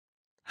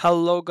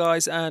Hello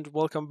guys and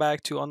welcome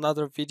back to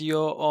another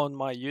video on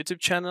my YouTube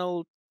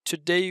channel.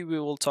 Today we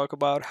will talk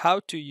about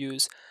how to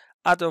use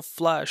Adobe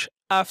Flash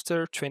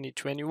after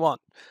 2021.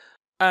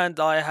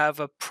 And I have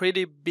a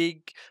pretty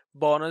big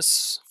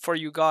bonus for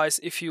you guys.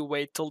 If you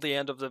wait till the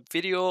end of the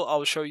video,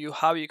 I'll show you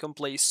how you can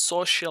play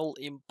Social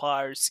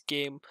Empires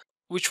game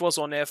which was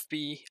on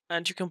FB,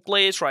 and you can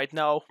play it right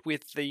now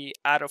with the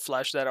Adobe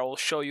Flash that I will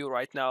show you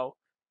right now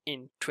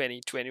in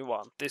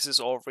 2021. This is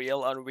all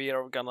real and we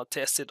are gonna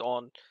test it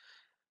on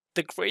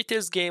the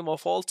greatest game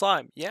of all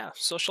time. Yeah,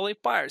 Social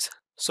Empires.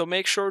 So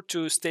make sure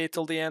to stay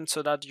till the end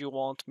so that you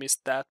won't miss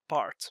that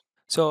part.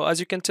 So as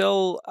you can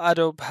tell,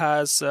 Adobe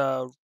has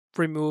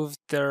removed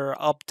their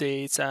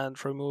updates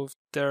and removed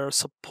their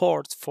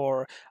support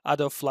for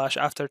Adobe Flash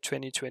after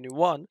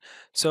 2021.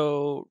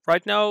 So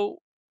right now,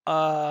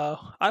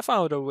 I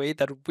found a way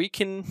that we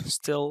can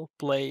still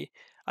play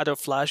Adobe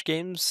Flash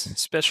games,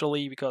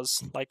 especially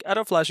because like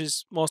Adobe Flash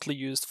is mostly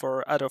used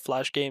for Adobe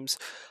Flash games,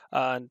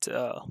 and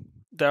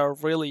there are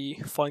really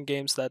fun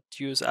games that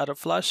use Adobe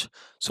Flash.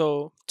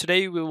 So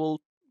today we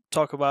will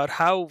talk about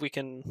how we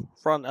can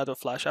run Adobe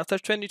Flash after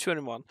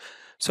 2021.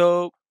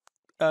 So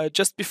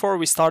just before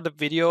we start the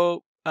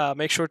video,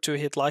 make sure to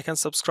hit like and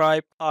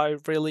subscribe. I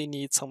really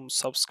need some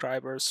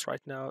subscribers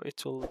right now.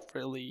 It will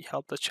really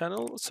help the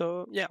channel.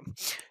 So yeah,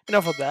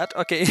 enough of that.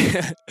 Okay,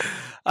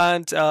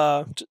 and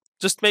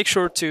just make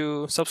sure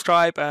to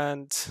subscribe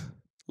and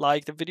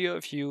like the video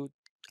if you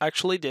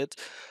actually did.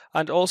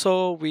 And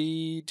also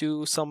we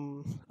do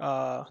some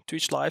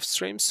Twitch live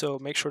streams, so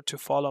make sure to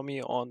follow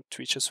me on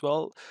Twitch as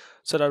well,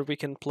 so that we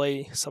can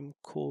play some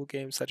cool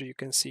games that you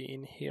can see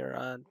in here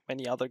and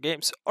many other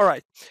games. All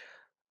right,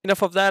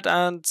 enough of that,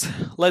 and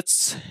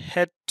let's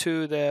head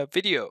to the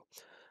video.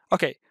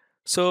 Okay,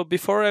 so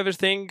before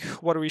everything,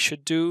 what we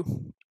should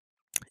do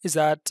is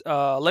that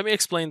let me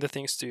explain the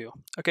things to you.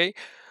 Okay,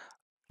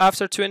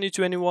 after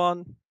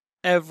 2021,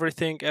 every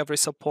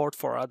support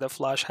for Adobe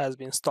Flash has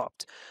been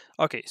stopped.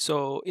 Okay,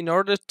 so in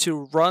order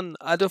to run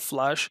Adobe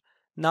Flash,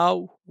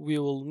 now we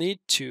will need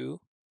to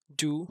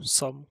do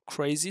some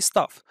crazy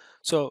stuff.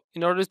 So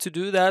in order to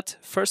do that,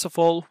 first of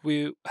all,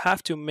 we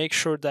have to make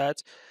sure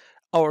that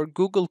our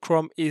Google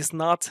Chrome is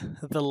not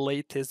the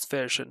latest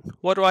version.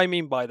 What do I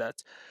mean by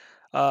that?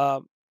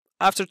 Uh,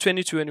 After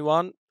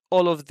 2021,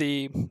 all of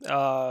the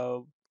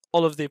uh,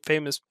 all of the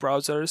famous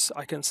browsers,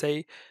 I can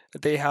say,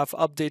 they have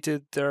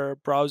updated their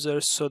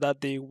browsers so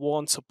that they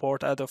won't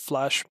support other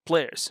Flash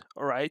players.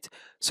 All right.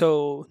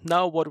 So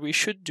now what we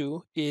should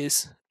do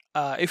is,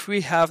 if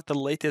we have the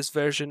latest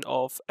version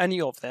of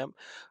any of them,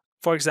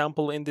 for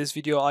example, in this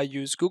video I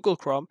use Google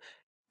Chrome.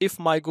 If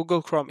my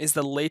Google Chrome is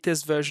the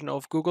latest version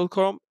of Google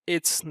Chrome,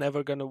 it's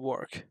never gonna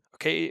work.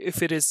 Okay,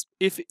 if it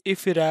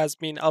has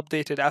been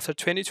updated after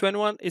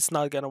 2021, it's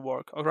not gonna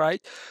work. All right.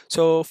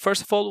 So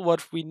first of all,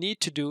 what we need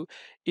to do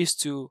is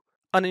to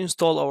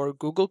uninstall our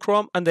Google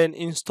Chrome and then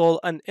install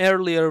an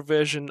earlier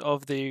version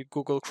of the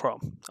Google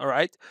Chrome. All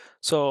right.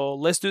 So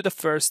let's do the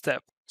first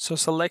step. So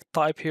select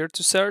type here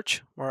to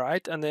search. All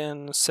right, and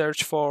then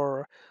search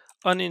for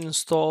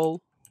uninstall,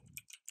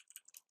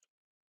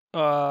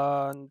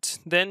 and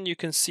then you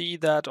can see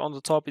that on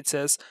the top it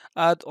says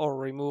add or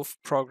remove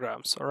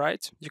programs. All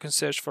right, you can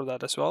search for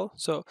that as well.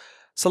 So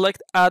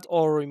select add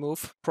or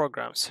remove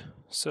programs.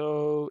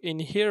 So in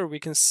here we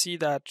can see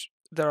that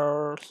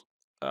there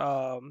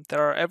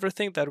are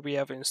everything that we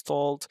have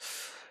installed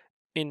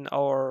in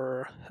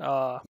our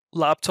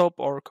laptop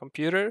or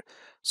computer.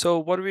 So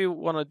what we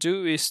want to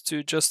do is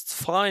to just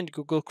find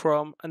Google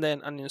Chrome and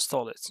then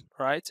uninstall it.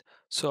 Right,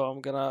 so I'm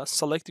gonna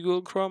select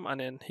Google Chrome and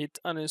then hit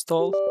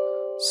uninstall,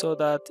 so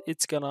that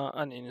it's gonna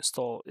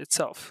uninstall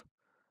itself.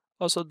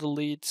 Also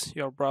delete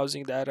your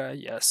browsing data.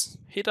 Yes,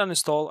 hit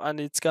uninstall and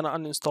it's gonna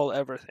uninstall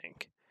everything.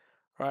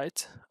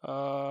 Right,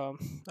 I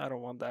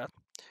don't want that.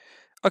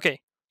 Okay,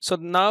 so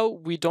now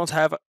we don't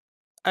have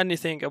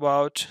anything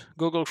about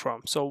Google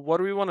Chrome. So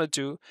what we want to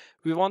do,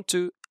 we want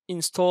to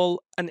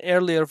install an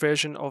earlier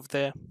version of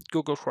the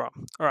Google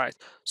Chrome. All right,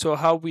 so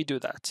how we do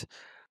that?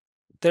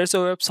 There's a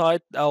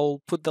website.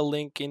 I'll put the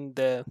link in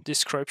the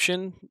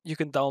description. You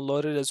can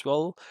download it as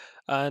well,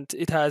 and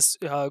it has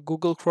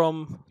Google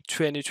Chrome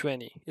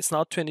 2020. It's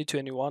not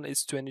 2021,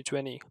 it's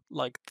 2020,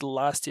 like the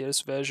last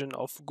year's version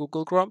of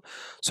Google Chrome.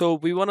 So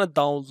we want to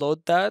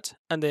download that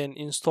and then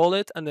install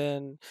it, and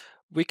then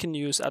we can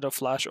use Adobe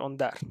Flash on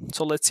that.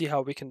 So let's see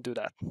how we can do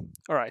that.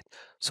 All right,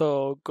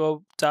 so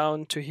go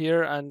down to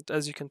here, and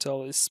as you can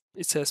tell, it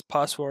says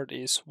password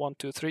is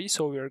 123.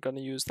 So we're going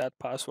to use that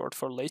password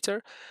for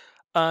later,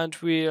 and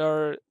we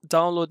are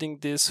downloading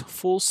this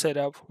full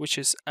setup, which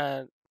is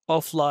an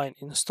offline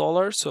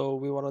installer. So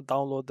we want to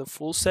download the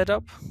full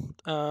setup,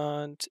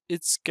 and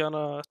it's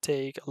gonna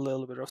take a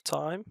little bit of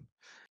time.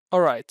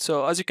 All right,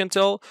 so as you can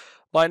tell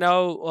by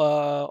now,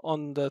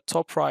 on the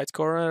top right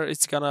corner,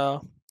 it's gonna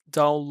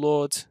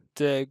download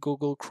the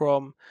Google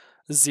Chrome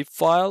zip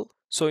file.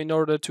 So in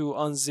order to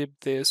unzip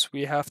this,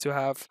 we have to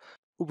have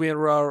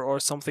WinRAR or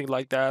something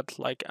like that,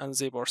 like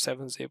unzip or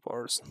 7-zip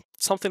or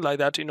something like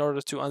that, in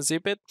order to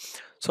unzip it.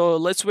 So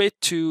let's wait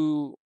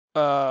to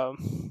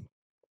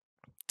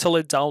till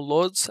it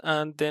downloads,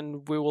 and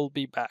then we will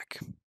be back.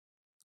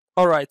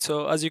 Alright,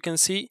 so as you can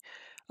see,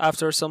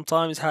 after some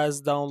time it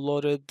has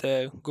downloaded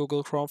the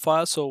Google Chrome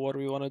file. So what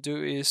we want to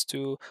do is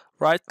to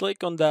right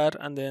click on that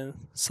and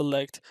then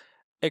select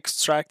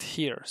extract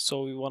here.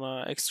 So we want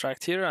to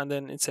extract here, and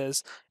then it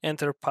says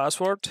enter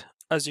password.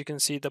 As you can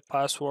see, the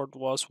password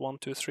was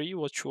 123,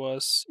 which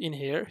was in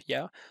here.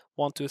 Yeah,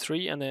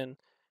 123, and then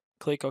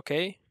click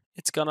OK.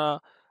 It's gonna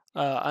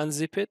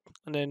unzip it,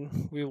 and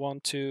then we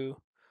want to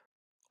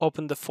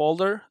open the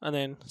folder and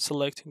then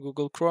select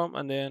Google Chrome,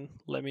 and then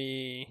let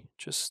me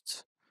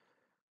just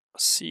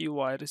see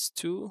why it is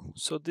two.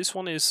 So this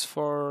one is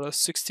for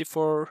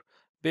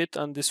 64-bit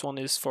and this one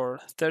is for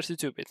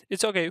 32-bit.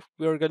 It's okay,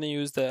 we're gonna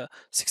use the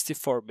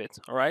 64-bit.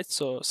 All right,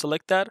 so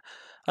select that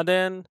and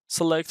then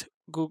select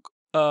Google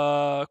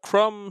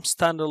Chrome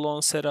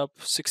standalone setup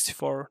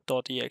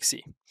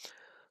 64.exe.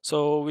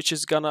 So which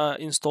is gonna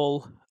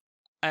install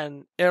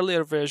an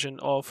earlier version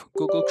of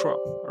Google Chrome.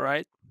 All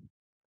right.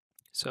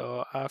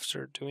 So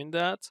after doing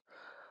that,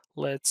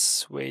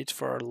 let's wait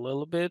for a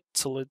little bit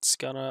till it's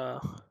gonna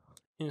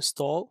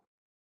install.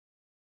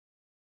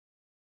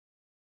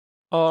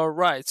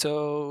 Alright,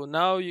 so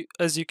now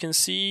as you can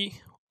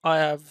see, I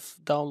have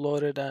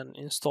downloaded and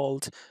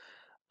installed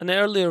an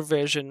earlier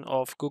version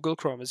of Google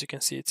Chrome. As you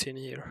can see, it's in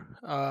here.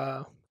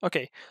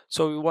 Okay,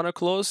 so we want to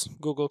close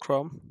Google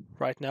Chrome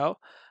right now,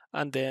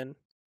 and then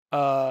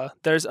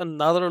there's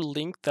another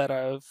link that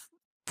I've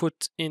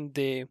put in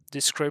the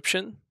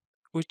description,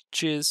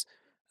 which is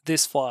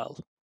this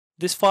file.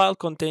 This file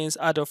contains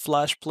Adobe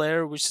Flash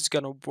Player, which is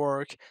gonna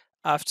work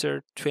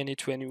after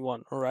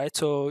 2021. All right,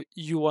 so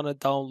you want to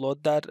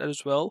download that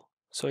as well.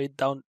 So it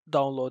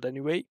download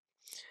anyway,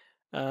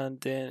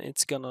 and then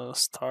it's gonna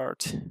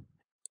start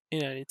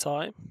in any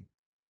time.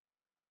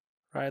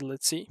 Right,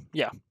 let's see.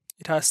 Yeah,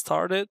 it has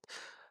started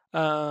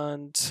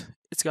and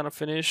it's gonna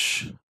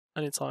finish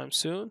anytime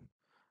soon.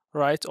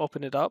 Right,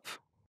 open it up.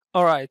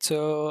 All right,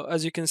 so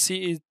as you can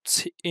see,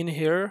 it's in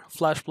here,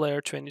 Flash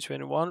Player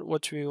 2021.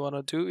 What we want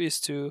to do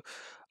is to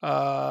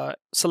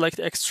select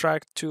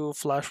extract to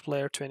Flash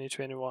Player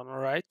 2021. All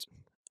right,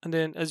 and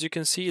then as you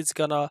can see, it's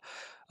gonna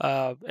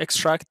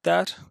extract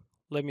that.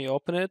 Let me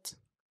open it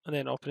and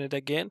then open it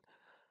again.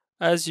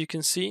 As you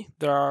can see,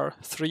 there are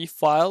 3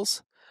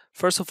 files.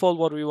 First of all,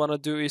 what we want to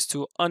do is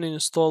to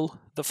uninstall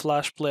the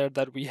Flash player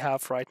that we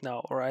have right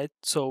now. All right,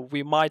 so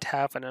we might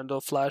have an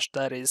Adobe Flash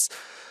that is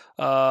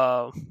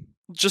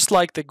just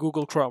like the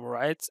Google Chrome,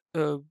 right?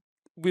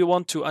 We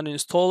want to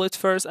uninstall it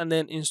first and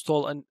then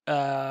install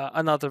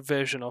another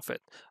version of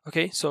it.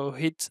 Okay, so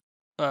hit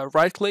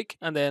right click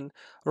and then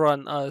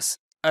run as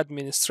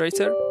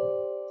administrator,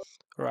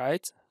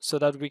 right? So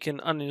that we can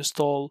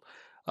uninstall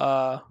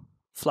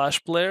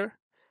Flash player.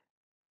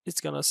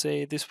 It's gonna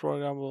say this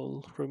program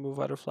will remove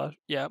other Flash.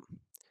 Yeah.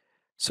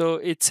 So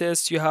it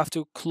says you have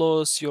to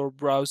close your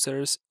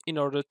browsers in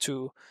order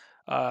to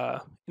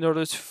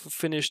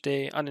finish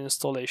the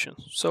uninstallation.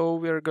 So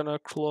we're gonna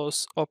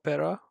close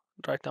Opera.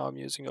 Right now I'm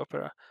using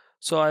Opera.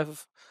 So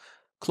I've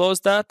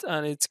closed that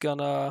and it's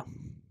gonna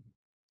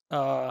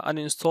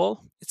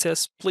uninstall. It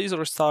says please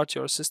restart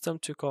your system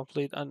to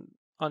complete an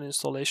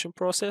uninstallation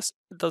process.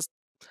 It does,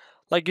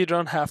 like, you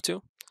don't have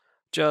to.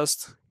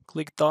 Just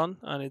click done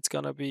and it's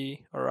gonna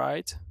be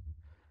alright.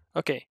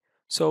 Okay,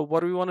 so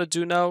what we want to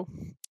do now,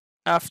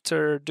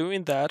 after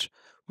doing that,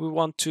 we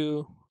want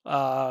to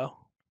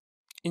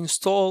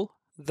install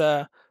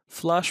the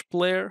Flash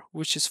player,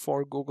 which is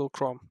for Google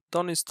Chrome.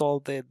 Don't install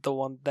the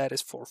one that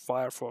is for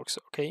Firefox,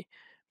 okay?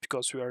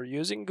 Because we are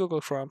using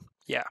Google Chrome.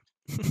 Yeah.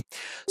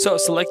 So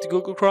select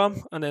Google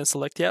Chrome and then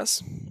select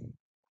yes.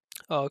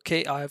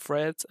 Okay, I've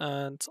read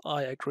and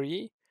I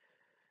agree.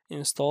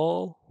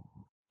 Install,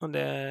 and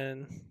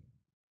then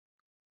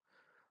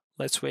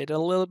let's wait a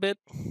little bit.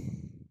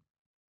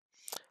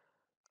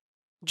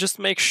 Just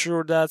make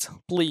sure that,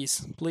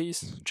 please,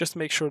 just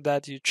make sure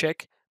that you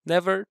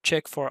never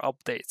check for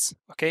updates,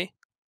 okay?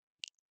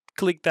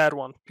 Click that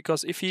one,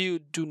 because if you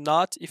do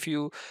not, if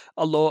you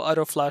allow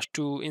Adobe Flash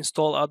to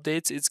install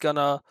updates, it's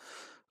gonna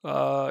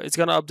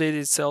update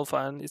itself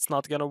and it's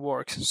not gonna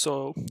work.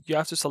 So you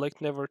have to select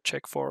never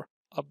check for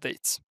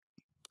updates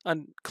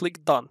and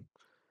click done.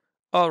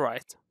 All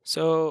right,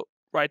 so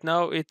right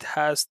now it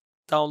has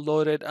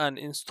downloaded and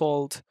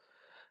installed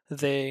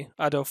the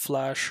Adobe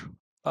Flash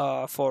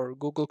for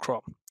Google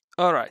Chrome.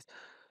 All right,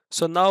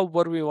 so now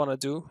what we want to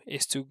do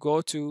is to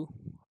go to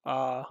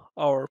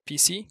our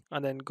PC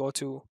and then go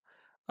to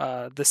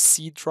the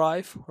C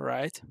drive,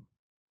 right?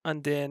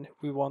 And then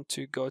we want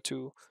to go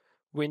to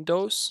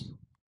Windows.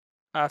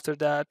 After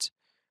that,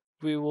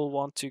 we will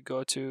want to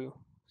go to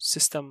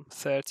System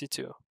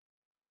 32.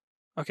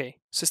 Okay,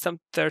 System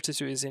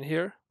 32 is in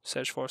here.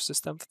 Search for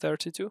System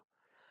 32.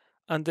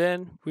 And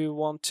then we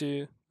want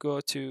to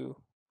go to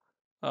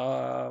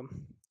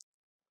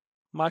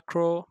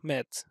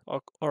Macromed.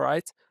 All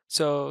right,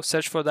 so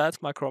search for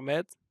that,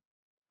 Macromed.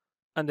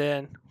 And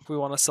then we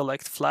want to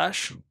select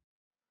Flash.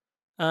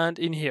 And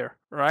in here,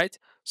 right?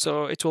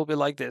 So it will be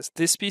like this.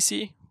 This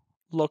PC,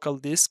 local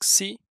disk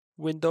C,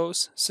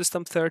 Windows,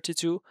 System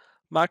 32,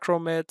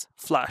 macromet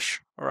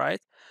flash. All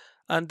right,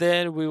 and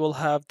then we will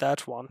have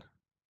that one,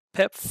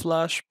 pep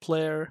flash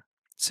player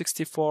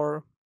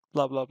 64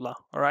 blah blah blah.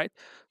 All right,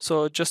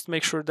 so just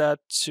make sure that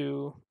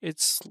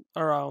it's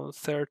around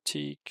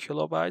 30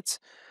 kilobytes.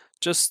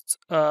 Just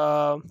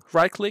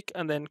right click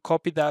and then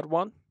copy that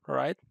one. All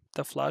right,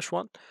 the flash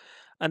one.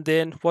 And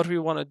then what we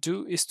want to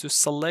do is to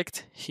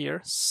select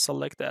here,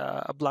 select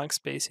a blank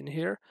space in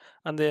here,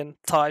 and then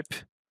type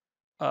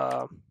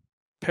uh,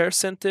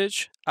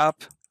 percentage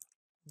app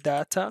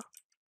data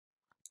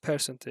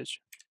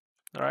percentage.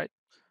 All right,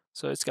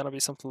 so it's gonna be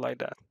something like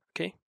that.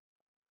 Okay,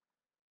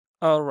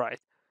 all right.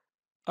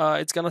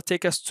 It's gonna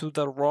take us to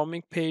the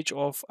roaming page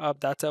of app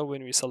data.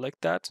 When we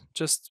select that,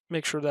 just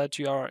make sure that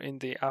you are in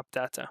the app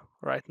data,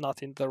 right,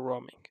 not in the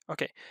roaming.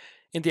 Okay,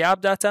 in the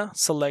app data,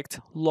 select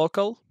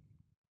local.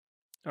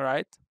 All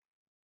right,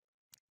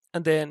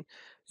 and then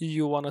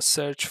you want to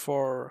search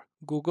for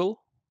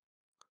Google,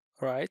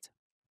 right?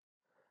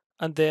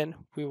 And then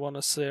we want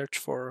to search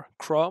for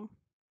Chrome,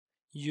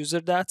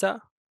 user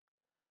data,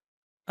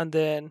 and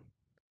then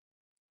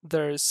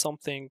there is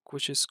something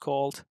which is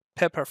called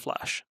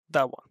Pepperflash,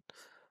 that one.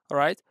 All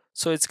right,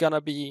 so it's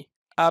gonna be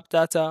app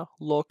data,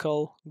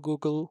 local,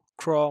 Google,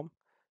 Chrome,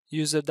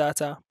 user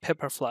data,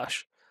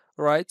 Pepperflash.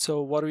 All right,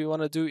 so what we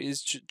want to do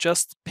is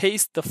just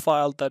paste the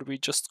file that we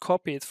just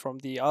copied from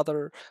the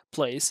other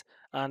place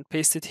and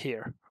paste it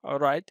here. All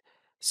right,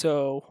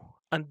 so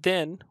and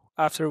then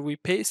after we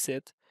paste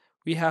it,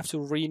 we have to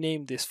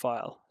rename this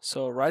file.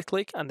 So right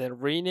click and then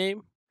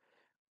rename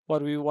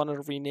what we want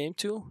to rename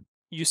to.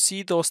 You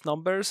see those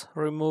numbers,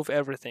 remove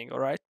everything. All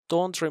right,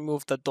 don't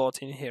remove the dot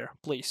in here,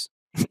 please.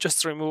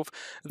 Just remove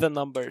the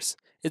numbers.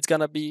 It's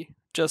gonna be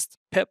just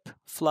pep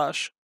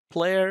flash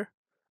player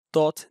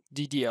dot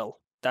ddl.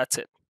 That's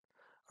it.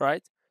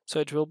 Right, so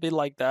it will be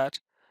like that.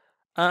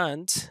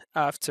 And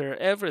after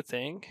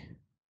everything,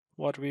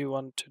 what we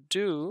want to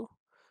do,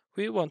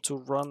 we want to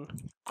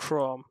run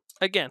Chrome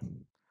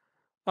again.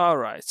 All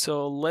right,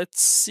 so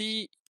let's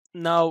see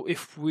now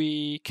if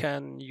we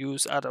can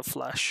use Adobe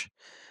Flash.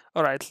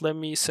 All right, let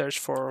me search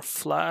for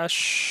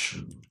Flash.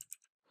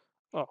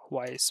 Oh,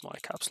 why is my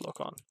caps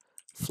lock on?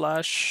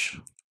 Flash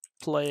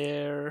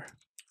player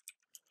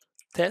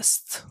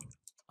test.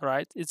 All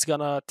right, it's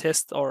gonna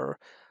test our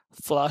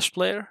Flash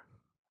player,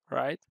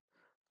 right?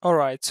 All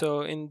right,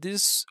 so in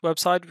this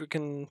website, we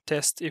can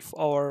test if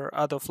our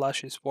Adobe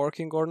Flash is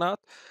working or not.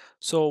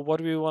 So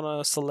what we want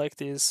to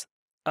select is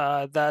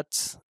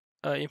that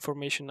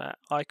information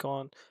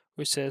icon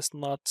which says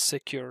not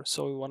secure.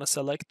 So we want to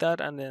select that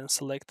and then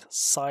select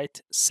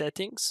site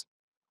settings.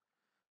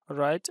 All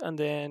right, and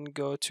then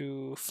go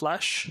to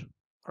Flash.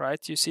 All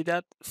right, you see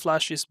that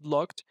Flash is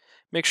blocked.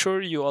 Make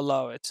sure you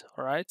allow it.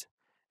 All right,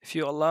 if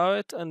you allow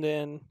it and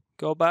then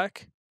go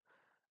back,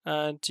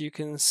 and you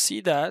can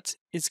see that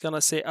it's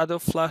gonna say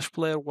Adobe Flash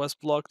Player was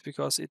blocked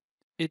because it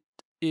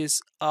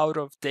is out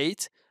of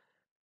date.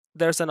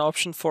 There's an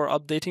option for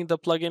updating the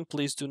plugin.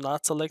 Please do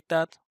not select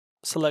that.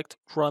 Select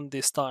run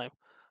this time,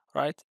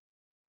 right?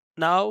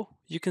 Now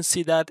you can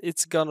see that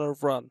it's gonna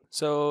run.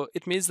 So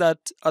it means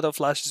that Adobe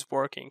Flash is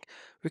working.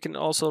 We can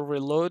also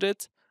reload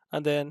it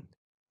and then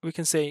we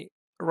can say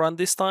run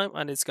this time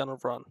and it's gonna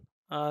run.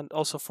 And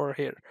also for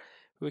here,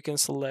 we can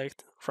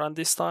select run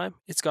this time,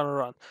 it's gonna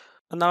run.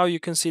 And now you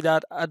can see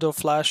that Adobe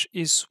Flash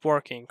is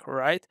working,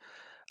 right?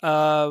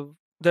 Uh,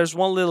 there's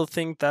one little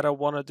thing that I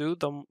want to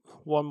do.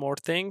 One more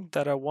thing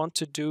that I want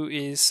to do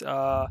is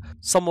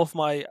some of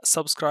my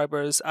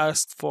subscribers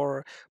asked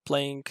for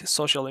playing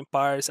Social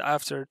Empires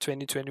after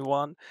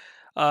 2021.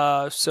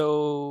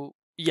 So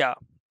yeah,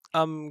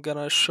 I'm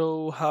gonna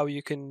show how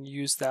you can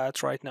use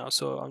that right now.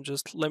 So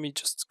let me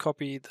just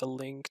copy the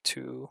link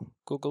to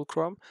Google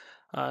Chrome,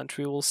 and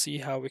we will see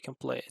how we can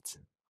play it.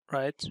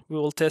 Right? We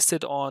will test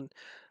it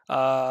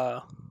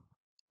uh,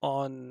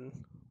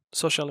 on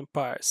Social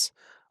Empires.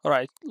 All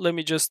right, let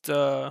me just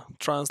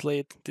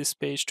translate this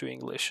page to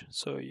English.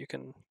 So you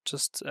can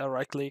just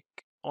right click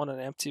on an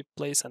empty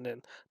place and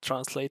then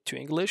translate to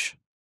English.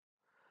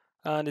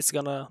 And it's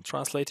gonna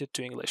translate it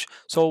to English.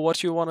 So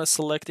what you want to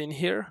select in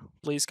here,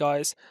 please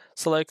guys,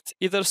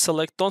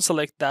 don't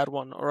select that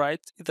one, all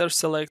right? Either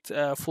select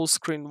full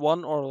screen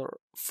 1 or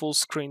full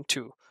screen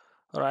 2,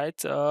 all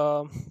right?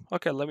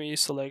 Okay, let me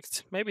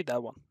select maybe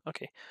that one.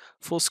 Okay,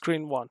 full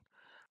screen 1.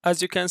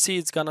 As you can see,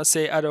 it's gonna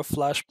say Adobe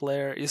Flash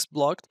Player is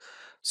blocked.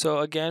 So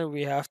again,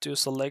 we have to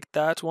select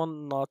that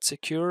one, not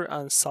secure,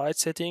 and site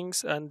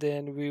settings, and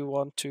then we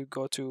want to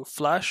go to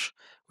Flash,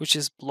 which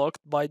is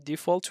blocked by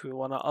default. We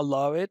want to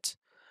allow it,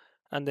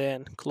 and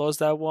then close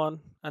that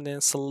one, and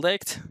then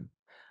select.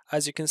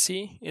 As you can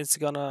see, it's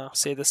gonna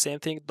say the same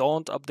thing.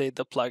 Don't update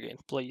the plugin,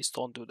 please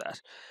don't do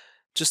that.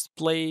 Just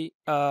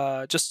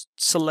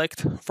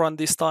select run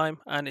this time,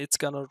 and it's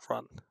gonna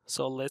run.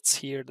 So let's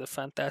hear the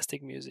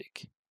fantastic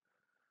music.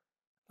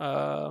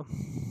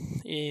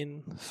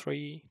 In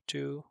 3,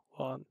 2,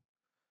 1.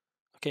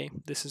 Okay,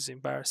 this is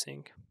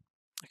embarrassing.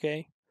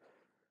 Okay,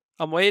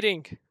 I'm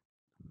waiting.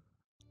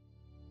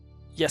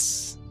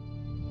 Yes.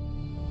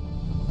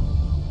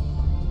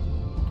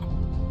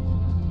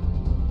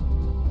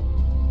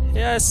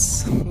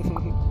 Yes.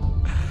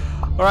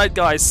 Alright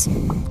guys,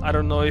 I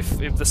don't know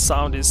if the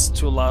sound is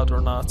too loud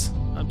or not.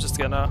 I'm just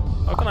gonna...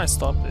 How can I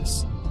stop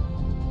this?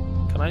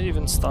 Can I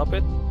even stop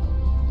it?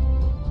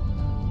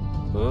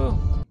 Ooh.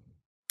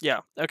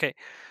 Yeah, okay.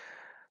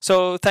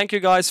 So thank you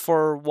guys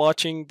for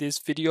watching this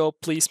video.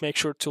 Please make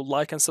sure to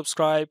like and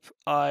subscribe.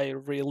 I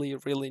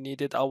really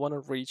need it. I want to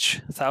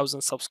reach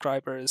 1,000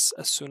 subscribers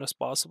as soon as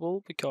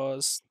possible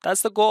because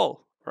that's the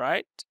goal,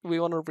 right? We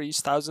want to reach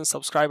 1,000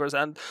 subscribers.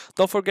 And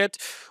don't forget,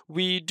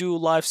 we do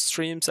live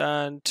streams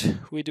and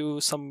we do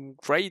some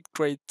great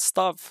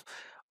stuff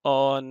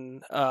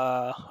on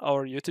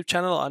our YouTube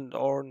channel and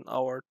on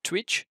our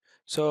Twitch.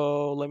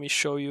 So let me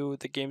show you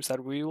the games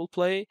that we will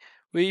play.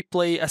 We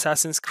play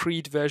Assassin's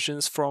Creed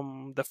versions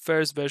from the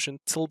first version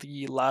till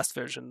the last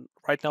version.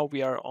 Right now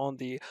we are on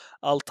the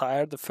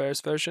Altair, the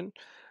first version.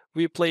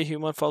 We play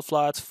Human Fall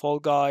Flat, Fall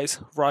Guys,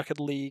 Rocket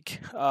League,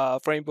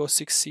 Rainbow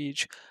Six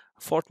Siege,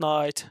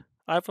 Fortnite.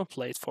 I haven't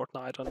played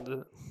Fortnite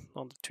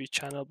on the Twitch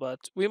channel,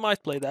 but we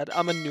might play that.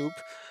 I'm a noob,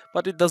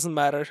 but it doesn't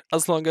matter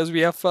as long as we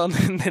have fun,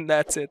 and then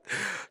that's it.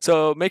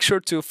 So make sure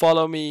to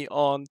follow me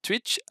on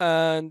Twitch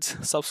and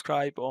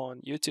subscribe on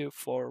YouTube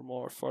for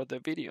more further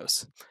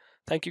videos.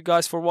 Thank you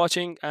guys for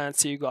watching and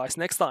see you guys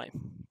next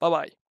time. Bye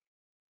bye.